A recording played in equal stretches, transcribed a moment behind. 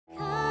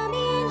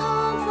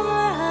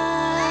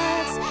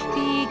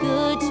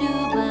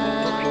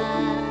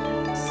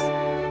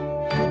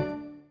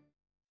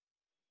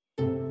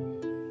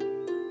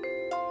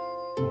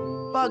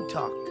bug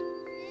talk.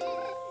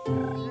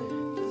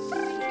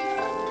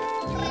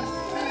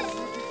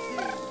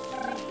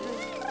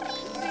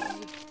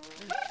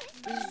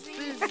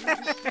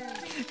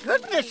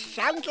 Goodness,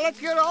 sounds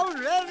like you're all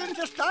raring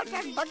to start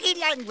a buggy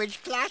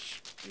language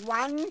class.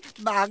 One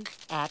bug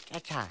at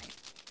a time.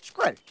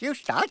 Squirrel, you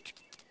start.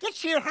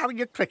 Let's hear how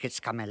your cricket's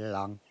coming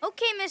along.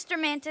 Okay, Mr.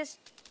 Mantis.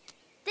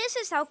 This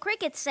is how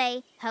crickets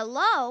say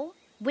hello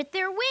with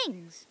their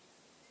wings.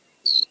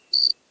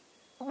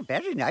 Oh,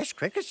 very nice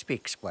cricket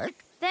speak, Squirt.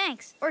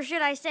 Thanks. Or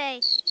should I say...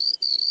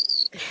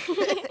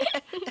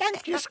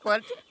 Thank you,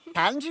 Squirt.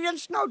 Pansy and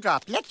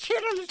Snowdrop, let's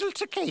hear a little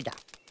cicada.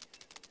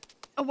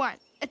 A 1,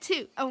 a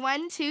 2, a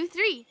 1, 2,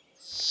 3.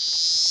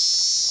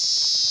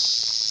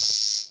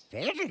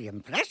 Very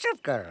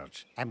impressive,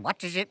 girls. And what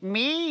does it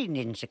mean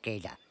in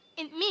cicada?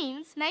 It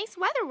means nice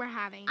weather we're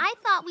having. I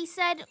thought we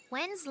said,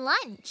 when's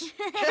lunch?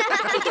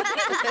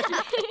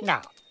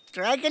 Now,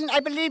 Dragon, I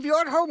believe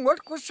your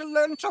homework was to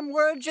learn some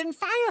words in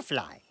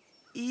Firefly.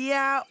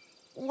 Yeah,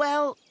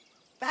 well,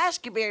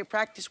 basketball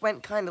practice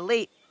went kind of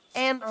late,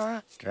 and,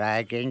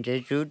 Dragon,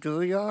 did you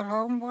do your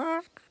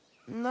homework?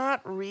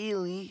 not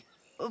really.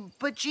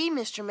 But gee,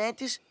 Mr.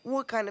 Mantis,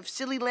 what kind of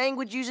silly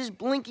language uses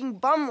blinking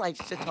bum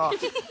lights to talk?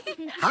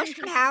 Hush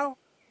now.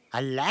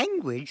 A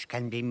language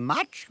can be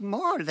much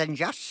more than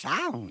just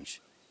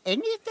sounds.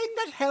 Anything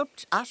that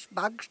helps us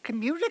bugs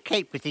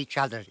communicate with each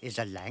other is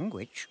a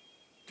language.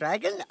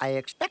 Dragon, I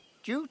expect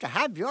you to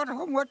have your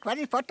homework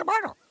ready for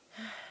tomorrow.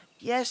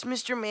 Yes,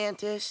 Mr.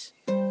 Mantis.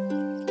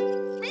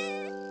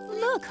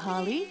 Look,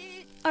 Holly.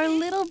 Our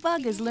little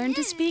bug has learned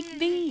to speak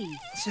bee.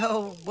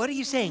 So, what are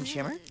you saying,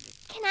 Shimmer?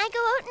 Can I go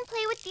out and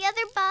play with the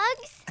other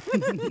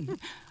bugs?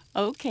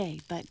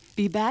 Okay, but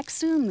be back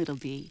soon, little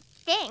bee.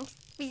 Thanks.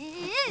 See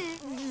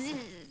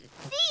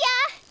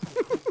ya!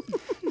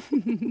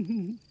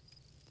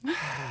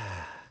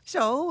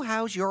 So,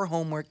 how's your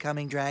homework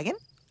coming, Dragon?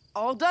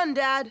 All done,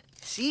 Dad.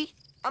 See?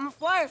 I'm a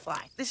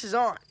firefly. This is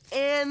on,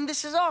 and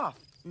this is off.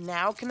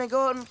 Now can I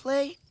go out and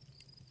play?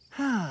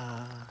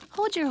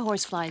 Hold your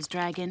horseflies,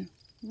 Dragon.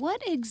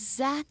 What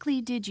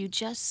exactly did you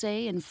just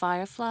say in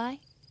Firefly?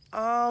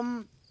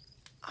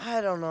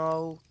 I don't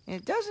know.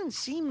 It doesn't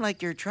seem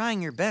like you're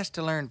trying your best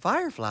to learn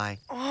Firefly.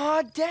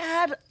 Aw,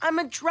 Dad, I'm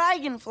a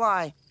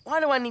dragonfly. Why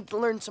do I need to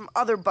learn some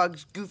other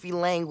bug's goofy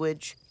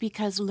language?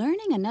 Because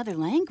learning another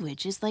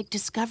language is like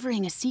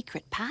discovering a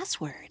secret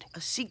password.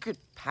 A secret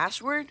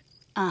password?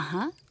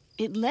 Uh-huh.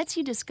 It lets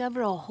you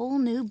discover a whole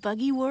new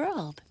buggy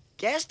world.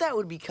 Guess that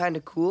would be kind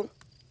of cool.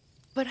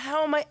 But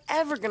how am I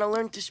ever gonna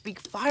learn to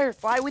speak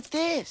Firefly with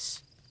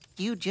this?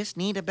 You just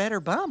need a better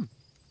bum.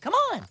 Come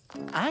on.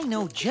 I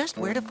know just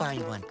where to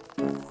find one.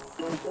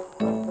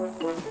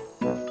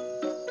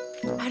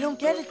 I don't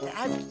get it,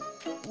 Dad.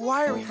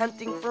 Why are we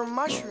hunting for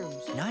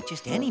mushrooms? Not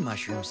just any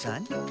mushrooms,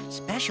 son.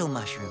 Special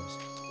mushrooms.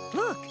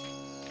 Look.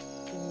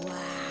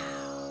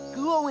 Wow.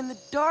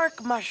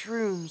 Glow-in-the-dark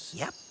mushrooms.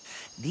 Yep.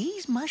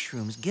 These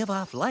mushrooms give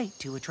off light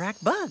to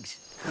attract bugs.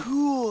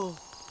 Cool.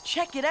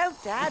 Check it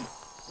out, Dad.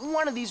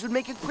 One of these would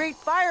make a great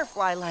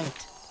firefly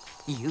light.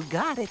 You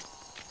got it.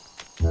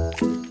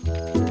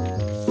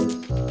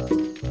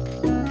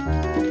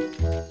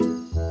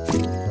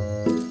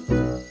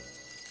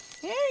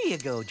 There you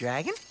go,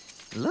 Dragon.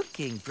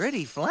 Looking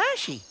pretty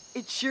flashy.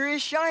 It sure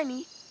is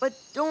shiny. But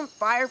don't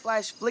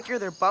fireflies flicker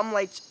their bum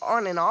lights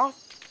on and off?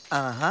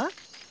 Uh-huh.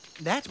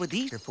 That's what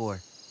these are for.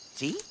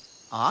 See?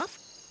 Off.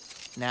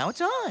 Now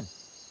it's on.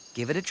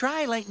 Give it a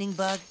try, lightning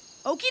bug.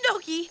 Okie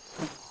dokie.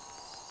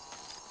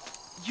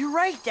 You're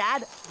right,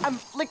 Dad. I'm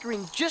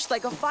flickering just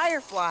like a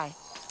firefly.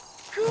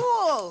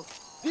 Cool.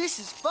 This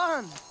is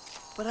fun.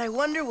 But I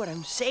wonder what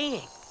I'm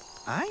saying.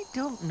 I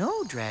don't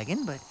know,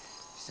 Dragon, but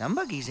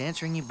somebody's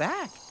answering you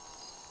back.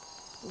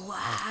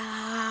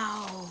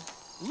 Wow.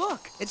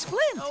 Look, it's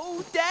Flint.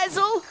 Oh,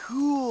 Dazzle!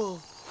 Cool.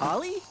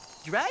 Holly?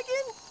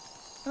 Dragon?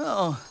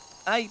 Oh,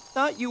 I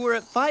thought you were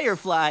at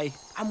Firefly.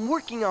 I'm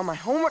working on my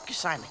homework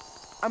assignment.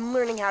 I'm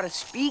learning how to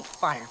speak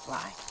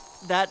Firefly.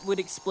 That would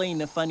explain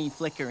the funny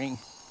flickering.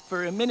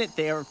 For a minute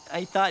there,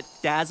 I thought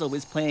Dazzle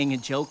was playing a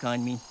joke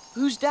on me.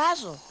 Who's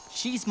Dazzle?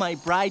 She's my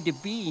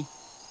bride-to-be.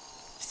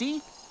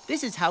 See?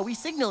 This is how we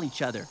signal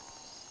each other.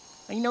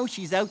 I know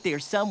she's out there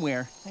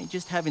somewhere. I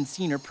just haven't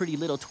seen her pretty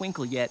little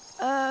twinkle yet.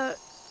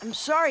 I'm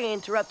sorry I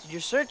interrupted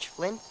your search,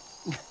 Flint.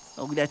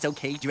 Oh, that's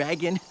okay,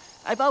 Dragon.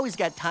 I've always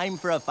got time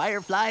for a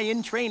firefly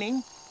in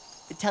training.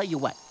 Tell you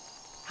what,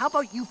 how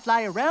about you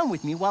fly around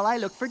with me while I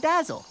look for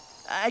Dazzle?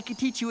 I could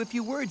teach you a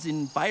few words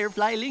in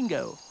firefly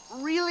lingo.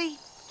 Really?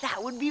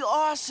 That would be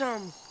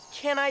awesome.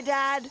 Can I,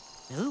 Dad?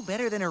 Who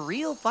better than a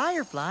real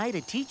firefly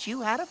to teach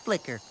you how to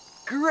flicker?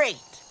 Great.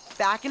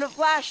 Back in a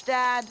flash,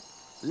 Dad.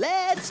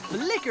 Let's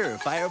flicker,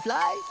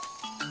 Firefly.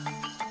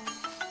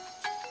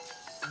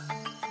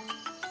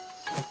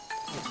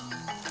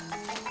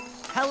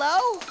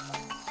 Hello?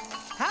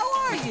 How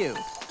are you?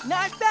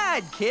 Not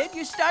bad, kid.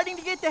 You're starting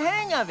to get the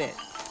hang of it.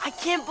 I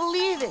can't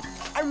believe it.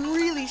 I'm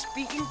really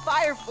speaking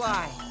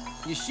Firefly.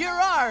 You sure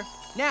are.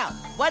 Now,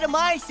 what am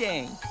I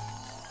saying?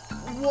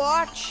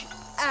 Watch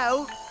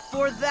out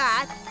for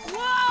that.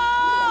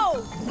 Whoa!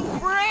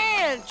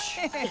 branch.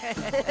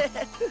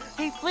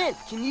 Hey, Flint,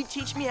 can you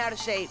teach me how to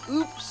say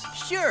oops?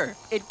 Sure,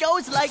 it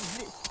goes like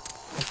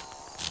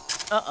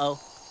Uh-oh.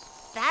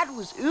 That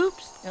was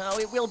oops? Oh,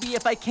 it will be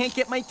if I can't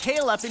get my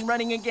tail up and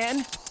running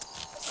again.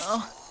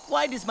 Oh,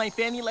 why does my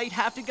fanny light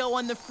have to go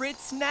on the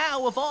fritz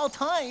now of all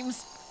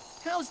times?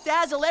 How's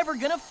Dazzle ever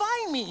gonna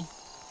find me?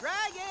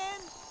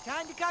 Dragon,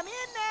 time to come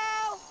in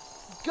now.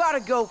 Gotta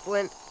go,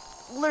 Flint.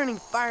 Learning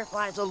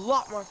Firefly is a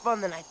lot more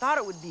fun than I thought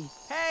it would be.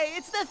 Hey,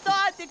 it's the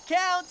thought that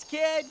counts,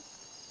 kid.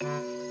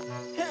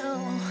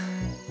 Oh,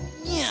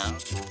 yeah.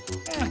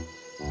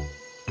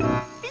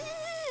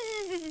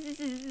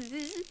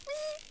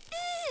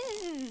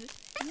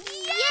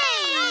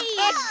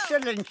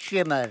 Excellent,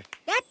 Shimmer.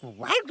 That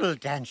waggle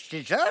dance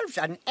deserves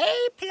an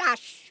A+.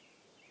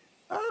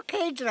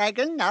 Okay,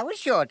 Dragon, now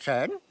it's your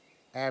turn.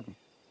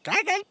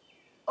 Dragon?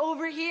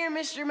 Over here,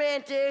 Mr.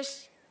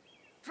 Mantis.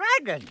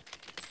 Dragon!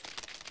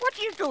 What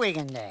are you doing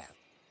in there?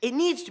 It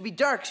needs to be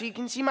dark so you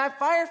can see my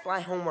Firefly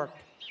homework.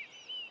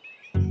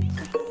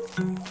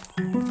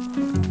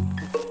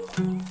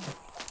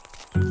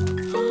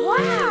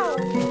 Wow,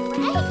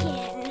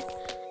 Dragon.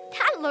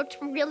 That looked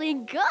really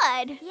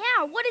good.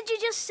 Yeah, what did you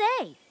just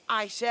say?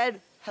 I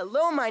said,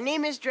 hello, my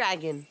name is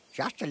Dragon.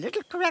 Just a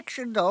little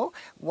correction, though.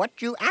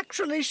 What you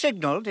actually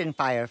signaled in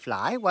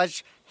Firefly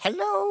was,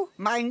 hello,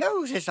 my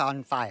nose is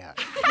on fire.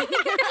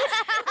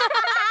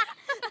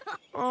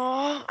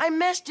 Oh, I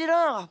messed it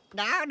up.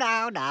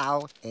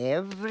 Now.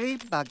 Every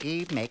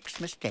buggy makes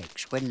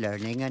mistakes when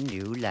learning a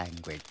new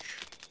language.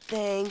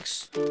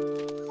 Thanks.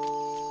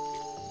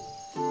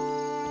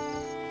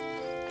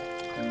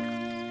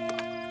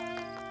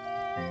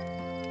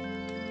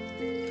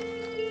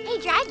 Hey,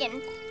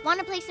 Dragon, want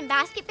to play some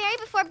basketberry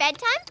before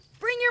bedtime?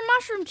 Bring your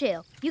mushroom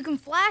tail. You can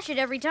flash it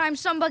every time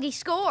somebody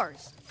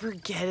scores.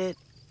 Forget it.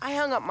 I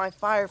hung up my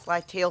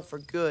Firefly tail for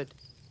good.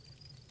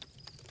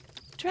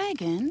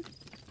 Dragon,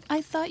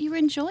 I thought you were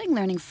enjoying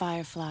learning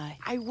Firefly.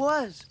 I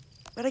was,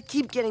 but I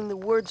keep getting the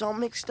words all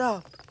mixed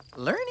up.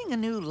 Learning a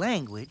new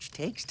language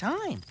takes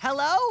time.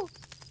 Hello?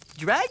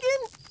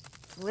 Dragon?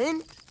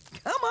 Flint?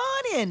 Come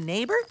on in,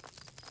 neighbor.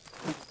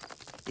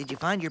 Did you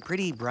find your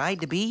pretty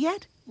bride-to-be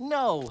yet?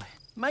 No.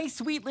 My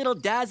sweet little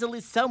Dazzle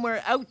is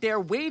somewhere out there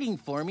waiting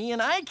for me,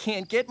 and I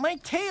can't get my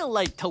tail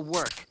light to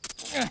work.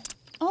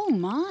 Oh,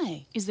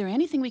 my. Is there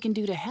anything we can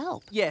do to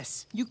help?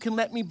 Yes, you can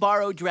let me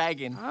borrow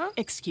Dragon.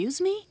 Excuse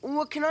me?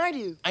 What can I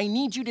do? I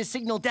need you to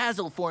signal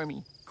Dazzle for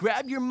me.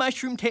 Grab your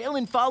mushroom tail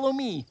and follow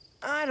me.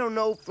 I don't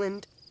know,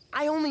 Flint.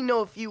 I only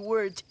know a few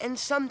words, and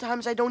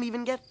sometimes I don't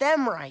even get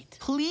them right.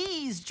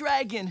 Please,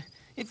 Dragon.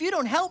 If you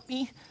don't help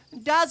me,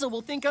 Dazzle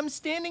will think I'm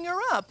standing her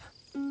up.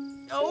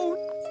 Oh,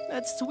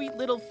 that sweet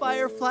little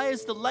Firefly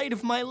is the light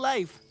of my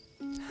life.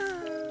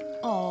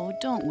 Oh,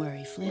 don't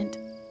worry, Flint.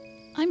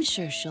 I'm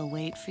sure she'll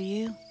wait for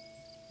you.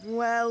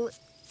 Well,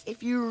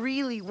 if you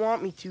really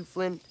want me to,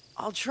 Flint,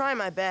 I'll try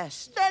my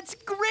best. That's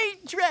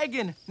great,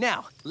 Dragon.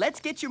 Now, let's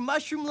get your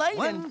mushroom light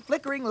One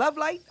flickering love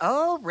light,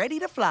 all ready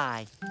to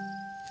fly.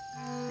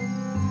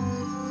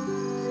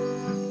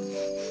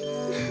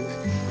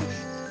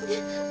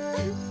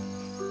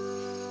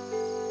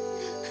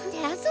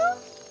 Dazzle?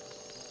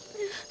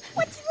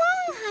 What's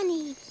wrong,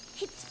 honey?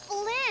 It's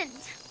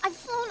Flint. I've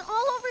flown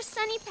all over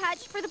Sunny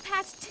Patch for the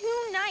past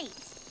 2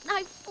 nights.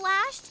 I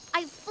flashed,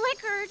 I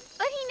flickered,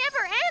 but he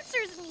never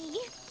answers me.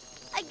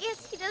 I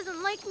guess he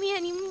doesn't like me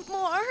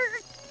anymore.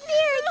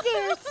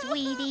 There,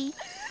 sweetie.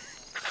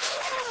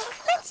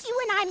 Let's you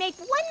and I make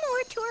one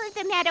more tour of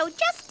the meadow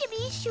just to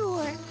be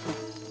sure.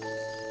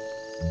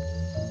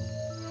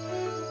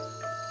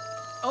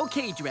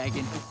 Okay,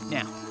 Dragon.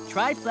 Now,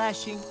 try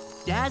flashing.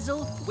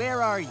 Dazzle,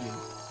 where are you?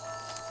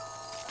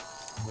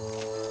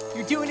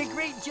 You're doing a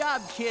great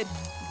job, kid.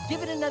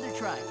 Give it another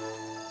try.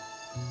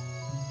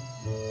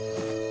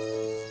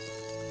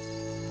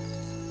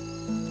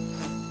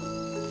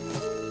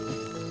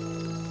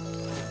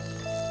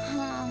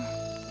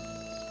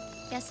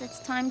 Guess it's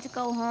time to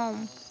go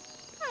home.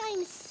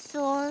 I'm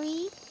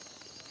sorry.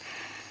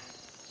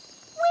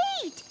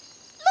 Wait!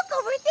 Look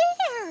over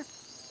there!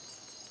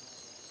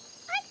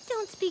 I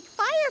don't speak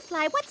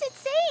Firefly. What's it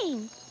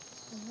saying?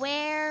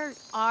 Where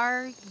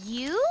are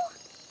you?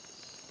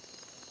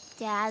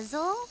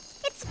 Dazzle?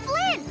 It's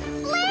Flint!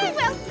 Flint!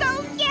 Well,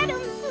 go get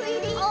him,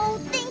 sweetie! Oh,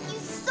 thank you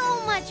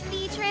so much,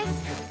 Beatrice.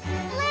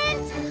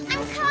 Flint,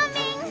 I'm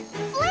coming!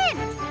 Flint!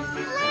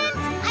 Flint,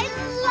 I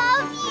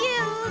love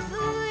you!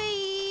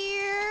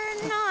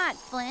 You're not,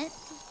 Flint.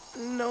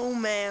 No,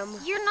 ma'am.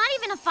 You're not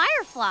even a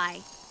Firefly.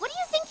 What do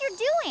you think you're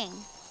doing?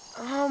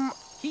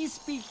 He's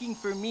speaking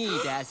for me,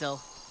 Dazzle.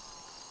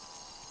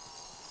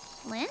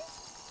 Flint?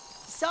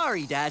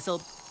 Sorry,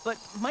 Dazzle, but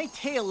my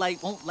tail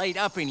light won't light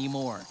up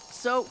anymore.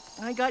 So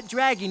I got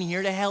Dragon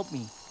here to help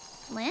me.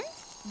 Flint?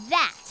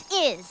 That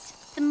is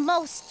the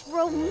most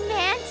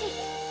romantic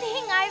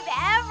thing I've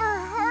ever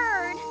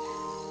heard.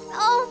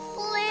 Oh,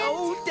 Flint.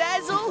 Oh,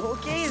 Dazzle!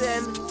 Okay,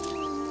 then.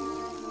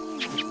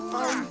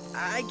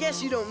 I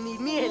guess you don't need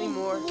me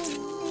anymore.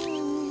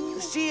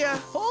 See ya.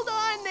 Hold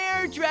on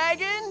there,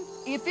 Dragon!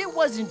 If it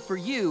wasn't for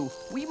you,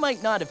 we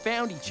might not have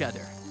found each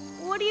other.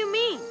 What do you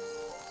mean?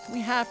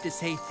 We have to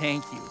say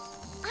thank you.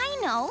 I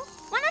know.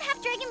 Why not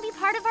have Dragon be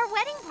part of our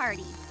wedding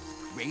party?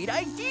 Great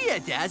idea,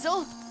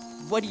 Dazzle.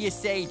 What do you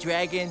say,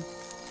 Dragon?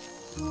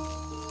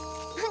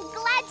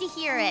 Glad to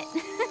hear it.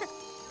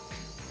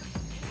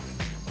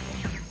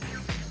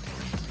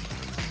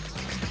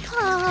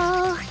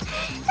 Oh,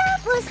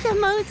 that was the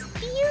most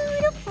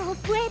beautiful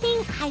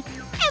wedding I've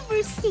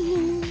ever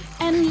seen.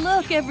 And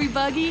look,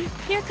 everybody,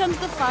 here comes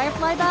the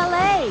Firefly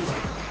Ballet.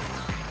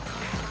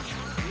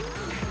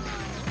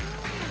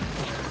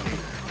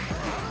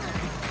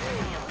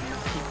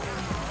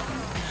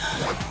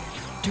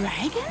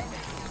 Dragon?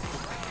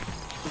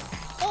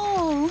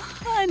 Oh,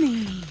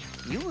 honey.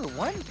 You were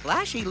one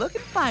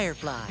flashy-looking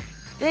firefly.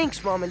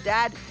 Thanks, Mom and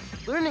Dad.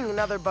 Learning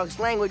another bug's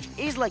language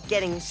is like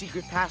getting a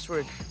secret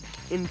password.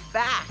 In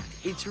fact,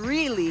 it's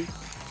really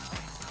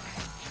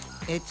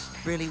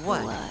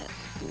what?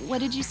 What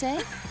did you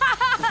say?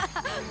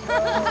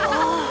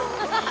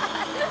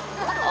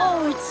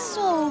 Oh, it's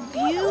so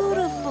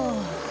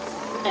beautiful.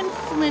 And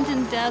Flint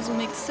and Dazzle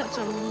make such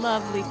a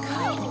lovely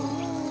couple.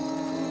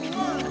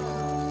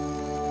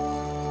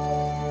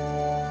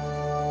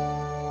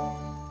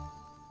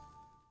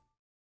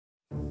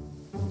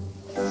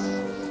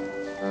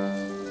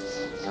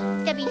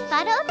 The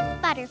Befuddled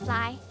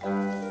Butterfly.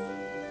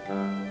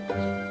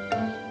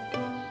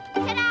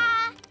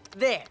 Ta-da!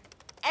 there.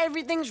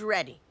 Everything's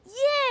ready.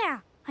 Yeah!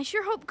 I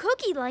sure hope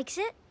Cookie likes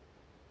it.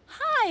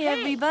 Hi,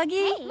 everybody.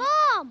 Hey,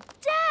 Mom!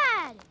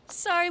 Dad!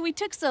 Sorry we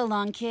took so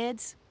long,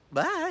 kids.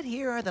 But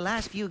here are the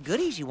last few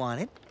goodies you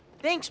wanted.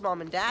 Thanks, Mom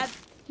and Dad.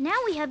 Now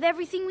we have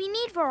everything we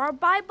need for our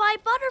bye-bye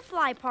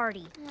butterfly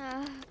party.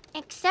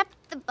 Except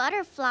the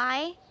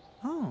butterfly.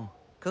 Oh,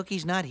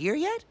 Cookie's not here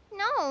yet?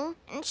 No,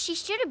 and she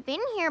should have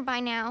been here by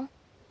now.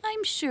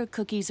 I'm sure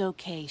Cookie's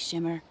okay,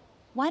 Shimmer.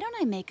 Why don't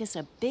I make us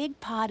a big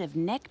pot of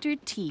nectar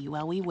tea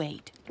while we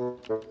wait? I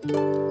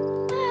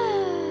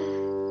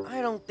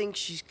don't think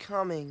she's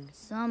coming.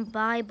 Some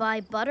bye-bye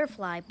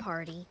butterfly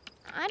party.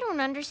 I don't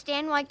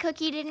understand why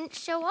Cookie didn't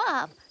show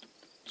up.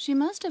 She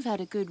must have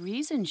had a good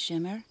reason,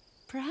 Shimmer.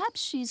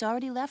 Perhaps she's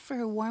already left for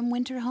her warm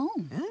winter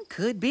home.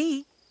 Could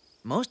be.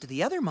 Most of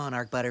the other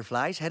monarch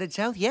butterflies headed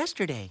south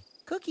yesterday.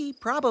 Cookie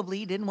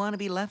probably didn't want to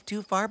be left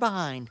too far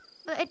behind.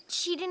 But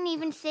she didn't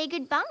even say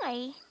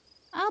goodbye.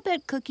 I'll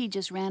bet Cookie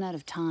just ran out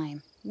of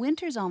time.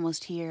 Winter's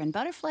almost here, and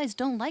butterflies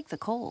don't like the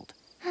cold.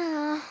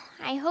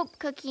 I hope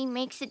Cookie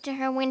makes it to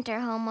her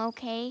winter home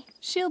okay.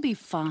 She'll be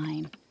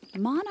fine.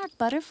 Monarch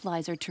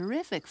butterflies are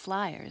terrific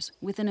flyers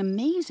with an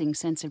amazing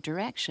sense of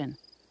direction.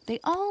 They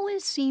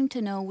always seem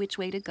to know which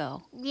way to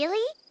go.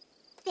 Really?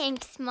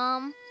 Thanks,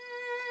 Mom.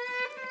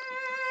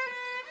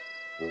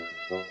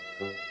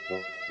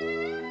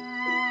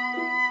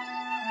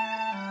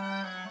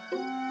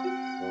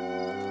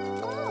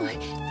 Oh,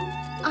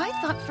 I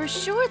thought for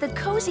sure the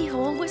cozy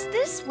hole was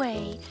this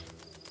way.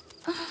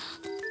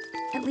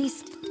 At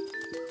least,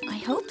 I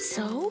hope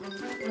so.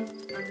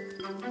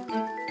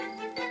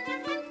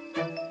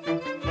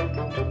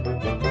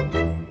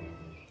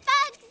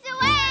 Bugs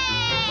away!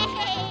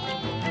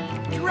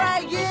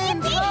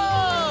 Dragons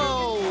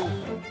ho!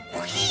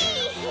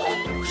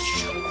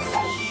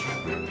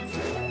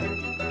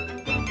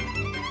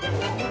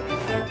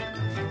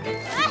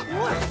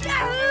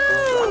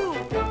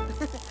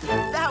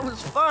 That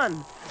was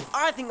fun.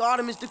 I think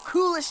autumn is the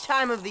coolest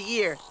time of the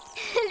year.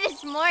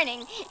 This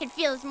morning, it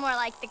feels more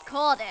like the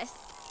coldest.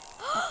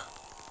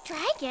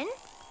 Dragon,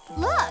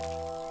 look.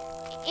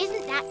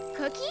 Isn't that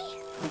Cookie?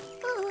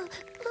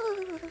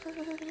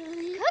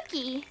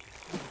 Cookie,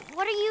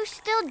 what are you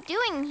still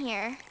doing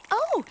here?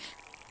 Oh,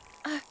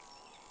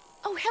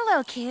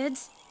 hello,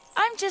 kids.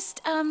 I'm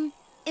just,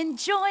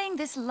 enjoying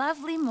this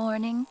lovely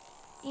morning.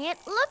 It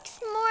looks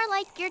more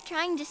like you're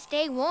trying to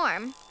stay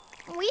warm.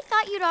 We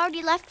thought you'd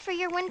already left for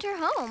your winter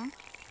home.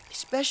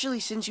 Especially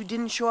since you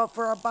didn't show up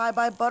for our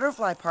bye-bye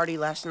butterfly party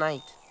last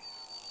night.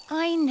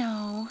 I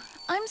know.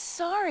 I'm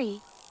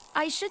sorry.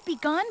 I should be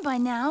gone by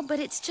now, but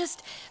it's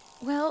just,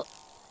 well,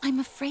 I'm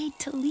afraid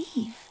to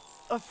leave.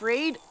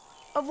 Afraid?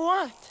 Of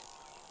what?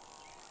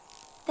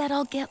 That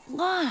I'll get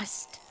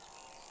lost.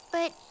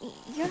 But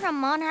you're a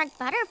monarch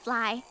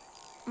butterfly.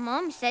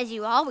 Mom says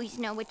you always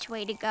know which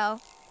way to go.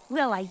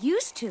 Well, I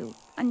used to,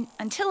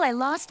 until I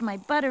lost my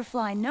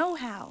butterfly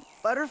know-how.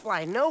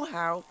 Butterfly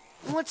know-how?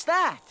 What's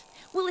that?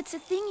 Well, it's a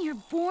thing you're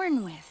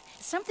born with.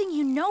 Something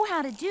you know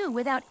how to do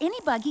without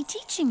anybody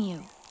teaching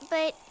you.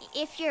 But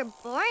if you're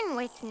born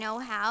with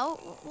know-how,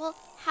 well,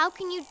 how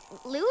can you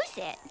lose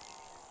it?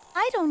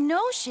 I don't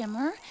know,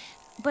 Shimmer,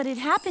 but it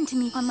happened to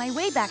me on my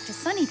way back to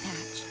Sunny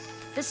Patch.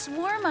 The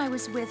swarm I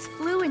was with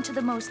flew into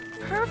the most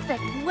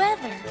perfect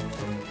weather.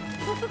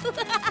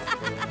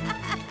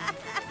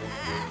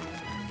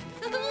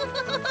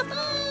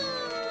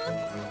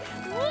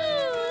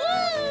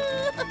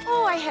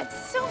 Oh, I had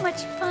so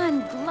much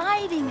fun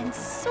gliding and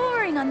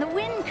soaring on the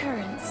wind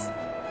currents.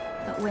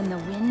 But when the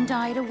wind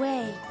died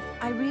away,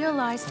 I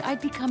realized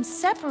I'd become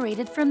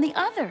separated from the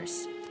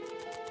others.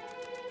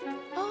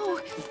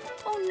 Oh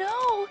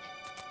no!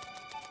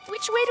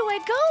 Which way do I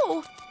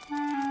go?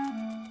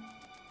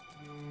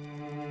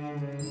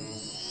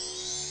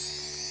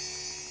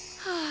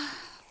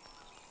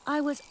 I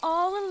was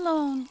all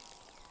alone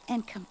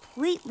and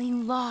completely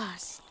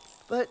lost.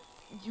 But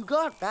you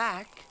got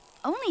back.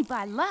 Only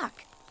by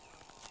luck.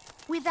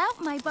 Without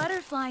my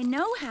butterfly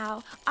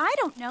know-how, I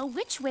don't know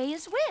which way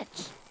is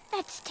which.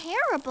 That's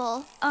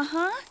terrible.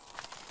 Uh-huh.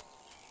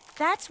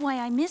 That's why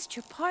I missed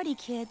your party,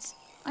 kids.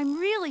 I'm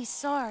really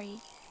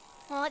sorry.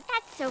 Well,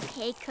 that's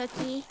okay,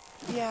 Cookie.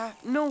 Yeah,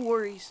 no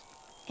worries.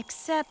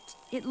 Except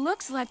it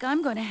looks like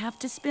I'm going to have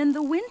to spend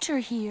the winter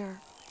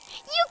here.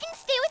 You can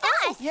stay with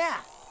us. Yeah,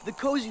 the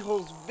cozy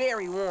hole's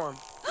very warm.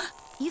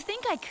 You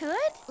think I could?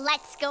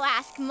 Let's go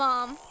ask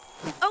Mom.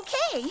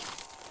 Okay.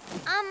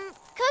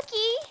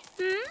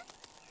 Cookie?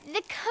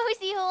 The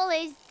cozy hole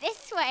is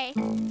this way.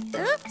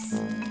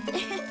 Oops.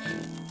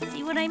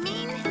 See what I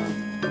mean?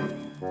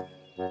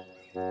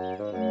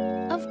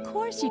 Of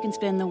course you can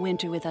spend the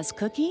winter with us,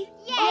 Cookie.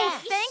 Yes!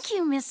 Oh, thank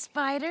you, Miss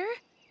Spider.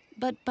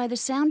 But by the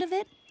sound of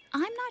it,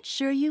 I'm not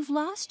sure you've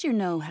lost your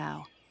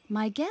know-how.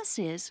 My guess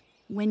is,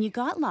 when you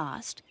got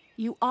lost,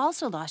 you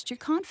also lost your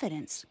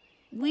confidence.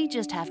 We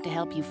just have to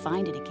help you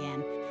find it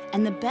again.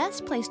 And the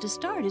best place to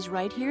start is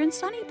right here in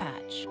Sunny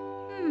Patch.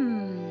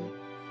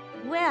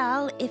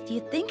 Well, if you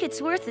think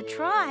it's worth a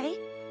try.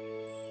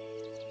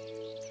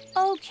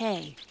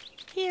 Okay,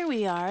 here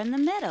we are in the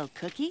meadow,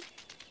 Cookie.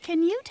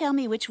 Can you tell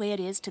me which way it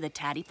is to the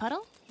Taddy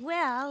Puddle?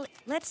 Well,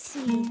 let's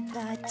see.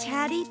 The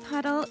Taddy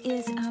Puddle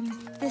is,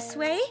 this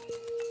way?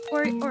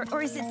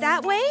 Or is it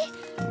that way?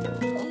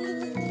 Oh.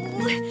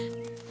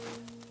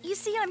 You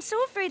see, I'm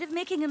so afraid of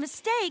making a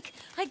mistake,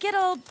 I get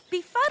all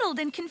befuddled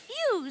and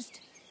confused.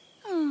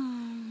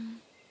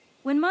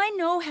 When my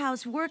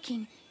know-how's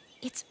working,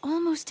 it's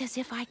almost as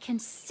if I can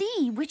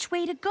see which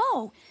way to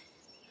go.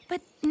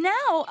 But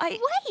now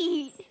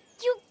Wait!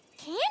 You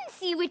can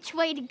see which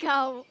way to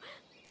go.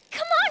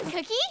 Come on,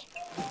 Cookie.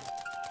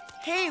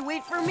 Hey,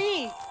 wait for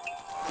me.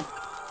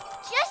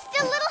 Just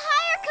a little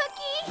higher,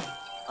 Cookie.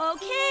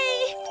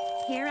 Okay,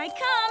 here I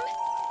come.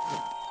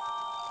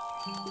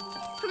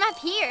 From up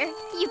here,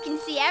 you can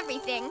see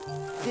everything.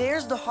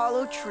 There's the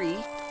hollow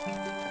tree,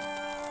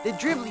 the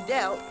dribbly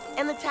dell,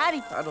 and the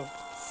Taddy Puddle.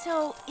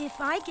 So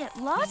if I get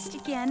lost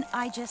again,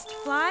 I just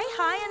fly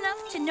high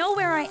enough to know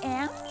where I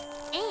am?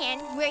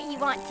 And where you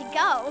want to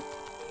go.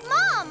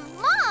 Mom!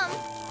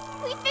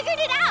 We figured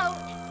it out.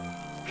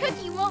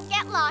 Cookie won't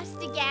get lost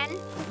again.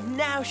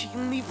 Now she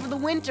can leave for the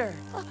winter.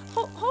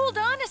 Hold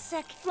on a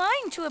sec.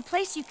 Flying to a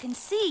place you can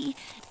see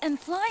and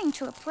flying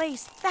to a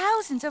place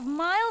thousands of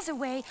miles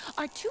away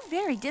are two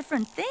very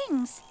different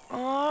things.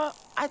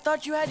 I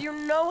thought you had your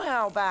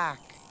know-how back.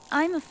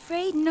 I'm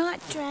afraid not,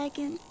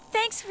 Dragon.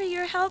 Thanks for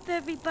your help,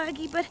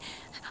 everybody, but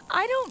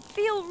I don't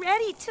feel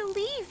ready to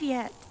leave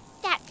yet.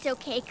 That's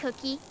okay,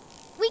 Cookie.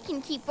 We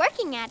can keep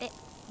working at it.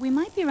 We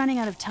might be running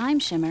out of time,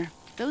 Shimmer.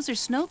 Those are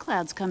snow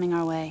clouds coming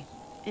our way.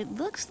 It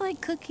looks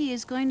like Cookie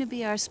is going to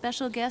be our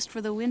special guest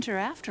for the winter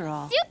after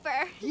all.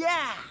 Super!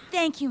 Yeah!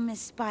 Thank you, Miss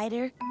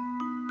Spider.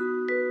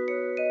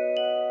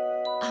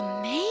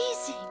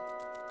 Amazing!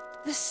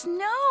 The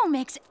snow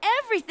makes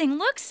everything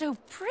look so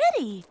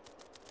pretty.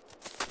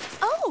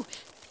 Oh,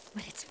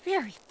 but it's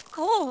very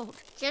cold.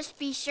 Just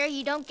be sure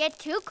you don't get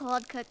too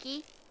cold,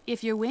 Cookie.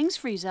 If your wings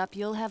freeze up,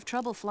 you'll have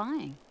trouble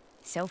flying.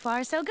 So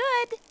far, so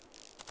good.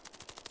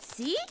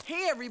 See?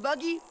 Hey,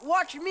 everybody,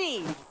 watch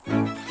me.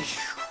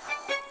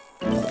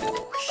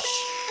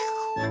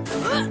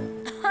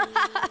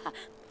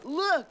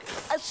 Look,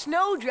 a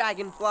snow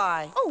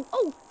dragonfly.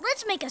 Oh,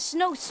 let's make a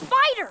snow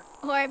spider.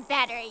 Or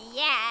better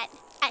yet,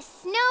 a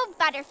snow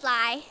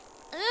butterfly.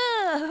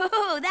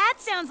 Oh, that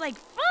sounds like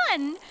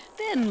fun.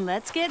 Then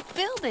let's get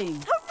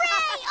building.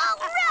 Hooray! All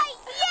right!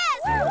 Yes!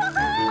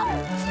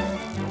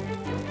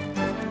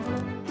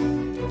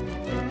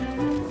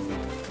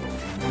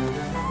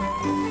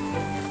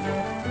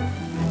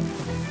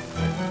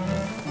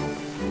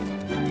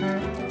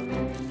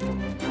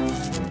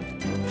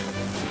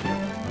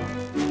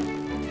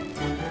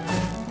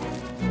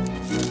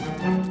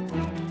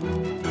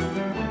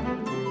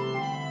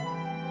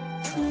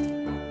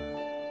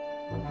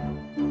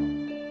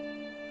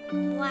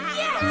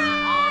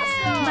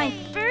 My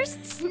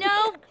first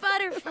snow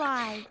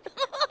butterfly.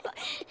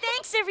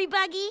 Thanks,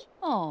 everybody.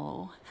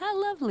 Oh,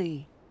 how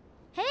lovely.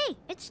 Hey,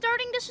 it's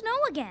starting to snow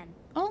again.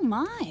 Oh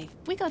my,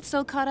 we got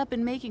so caught up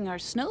in making our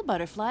snow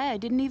butterfly I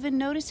didn't even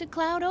notice it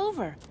cloud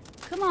over.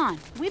 Come on,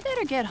 we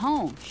better get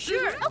home.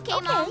 Sure. Okay,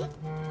 Mom.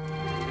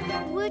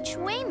 Which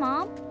way,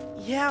 Mom?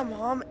 Yeah,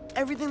 Mom,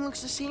 everything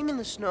looks the same in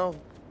the snow.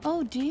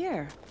 Oh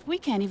dear, we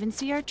can't even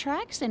see our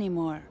tracks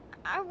anymore.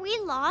 Are we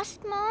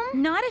lost,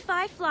 Mom? Not if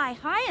I fly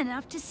high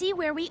enough to see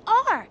where we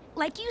are,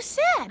 like you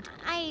said.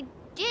 I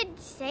did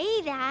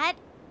say that,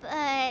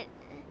 but...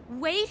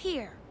 Wait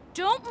here.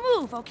 Don't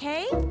move,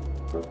 okay?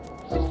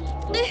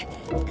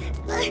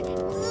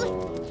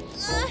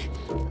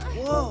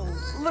 Whoa,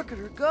 look at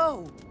her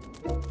go.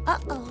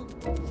 Uh-oh.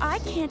 I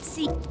can't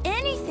see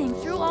anything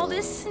through all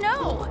this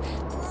snow.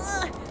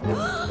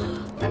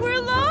 We're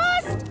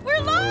lost!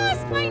 We're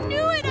lost! I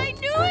knew it!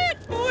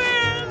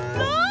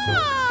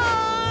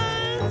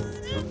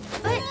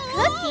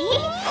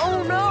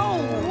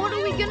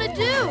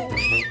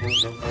 We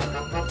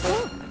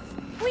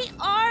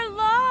are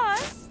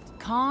lost!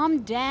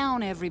 Calm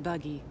down,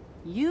 everybody.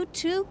 You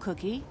too,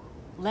 Cookie.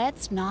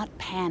 Let's not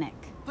panic.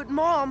 But,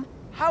 Mom,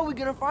 how are we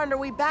gonna find our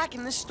way back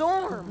in the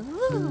storm?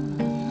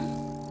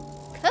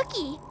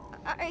 Cookie,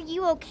 are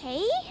you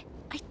okay?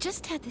 I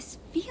just had this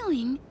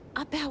feeling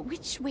about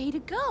which way to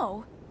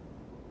go.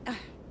 Oh,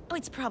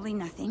 it's probably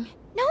nothing.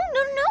 No,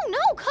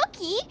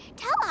 Cookie.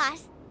 Tell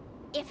us.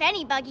 If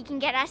any buggy can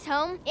get us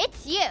home,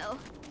 it's you.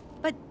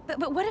 But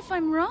what if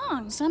I'm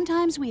wrong?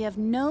 Sometimes we have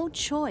no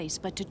choice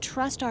but to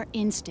trust our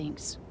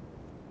instincts.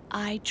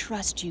 I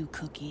trust you,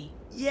 Cookie.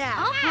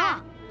 Yeah.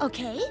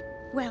 Okay,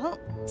 well,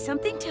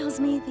 something tells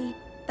me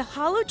the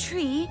hollow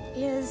tree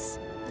is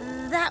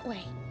that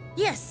way.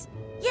 Yes,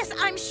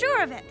 I'm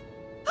sure of it.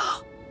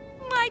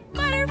 My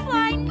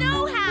butterfly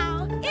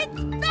know-how!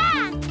 It's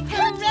back!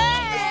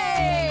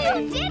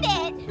 Hooray! You did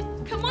it!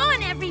 Come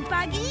on,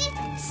 everybody!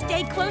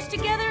 Stay close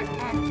together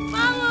and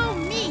follow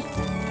me!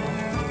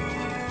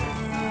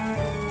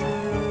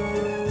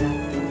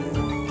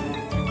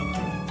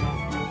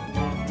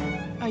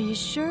 Are you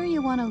sure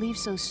you want to leave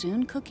so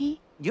soon,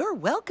 Cookie? You're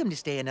welcome to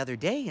stay another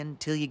day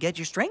until you get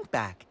your strength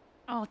back.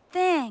 Oh,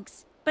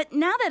 thanks. But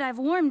now that I've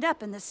warmed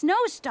up and the snow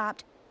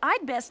stopped,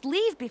 I'd best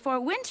leave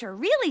before winter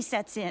really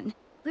sets in.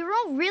 We were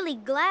all really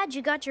glad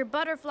you got your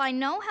butterfly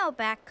know-how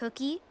back,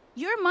 Cookie.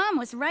 Your mom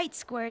was right,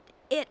 Squirt.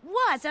 It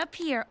was up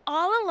here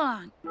all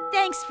along.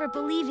 Thanks for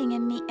believing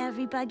in me,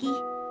 everybody.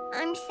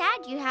 I'm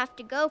sad you have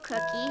to go,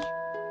 Cookie.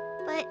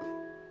 But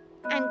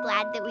I'm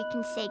glad that we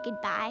can say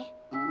goodbye.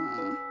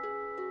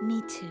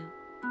 Me too.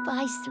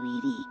 Bye,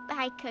 sweetie.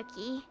 Bye,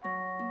 Cookie.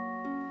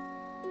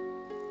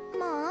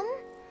 Mom,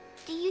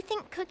 do you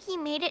think Cookie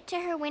made it to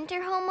her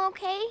winter home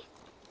okay?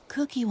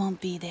 Cookie won't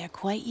be there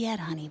quite yet,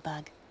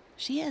 Honeybug.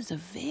 She has a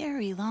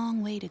very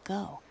long way to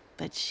go,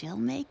 but she'll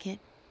make it.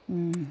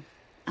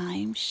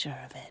 I'm sure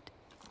of it.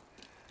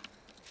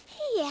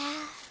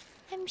 Yeah,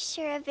 I'm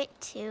sure of it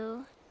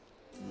too.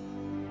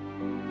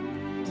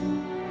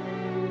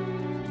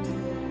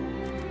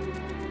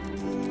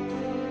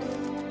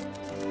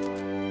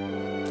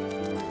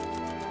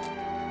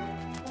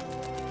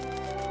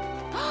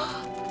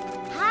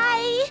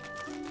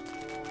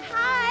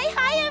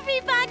 Hi,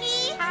 everybody!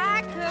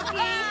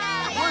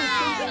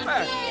 Welcome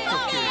back,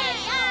 Cookie.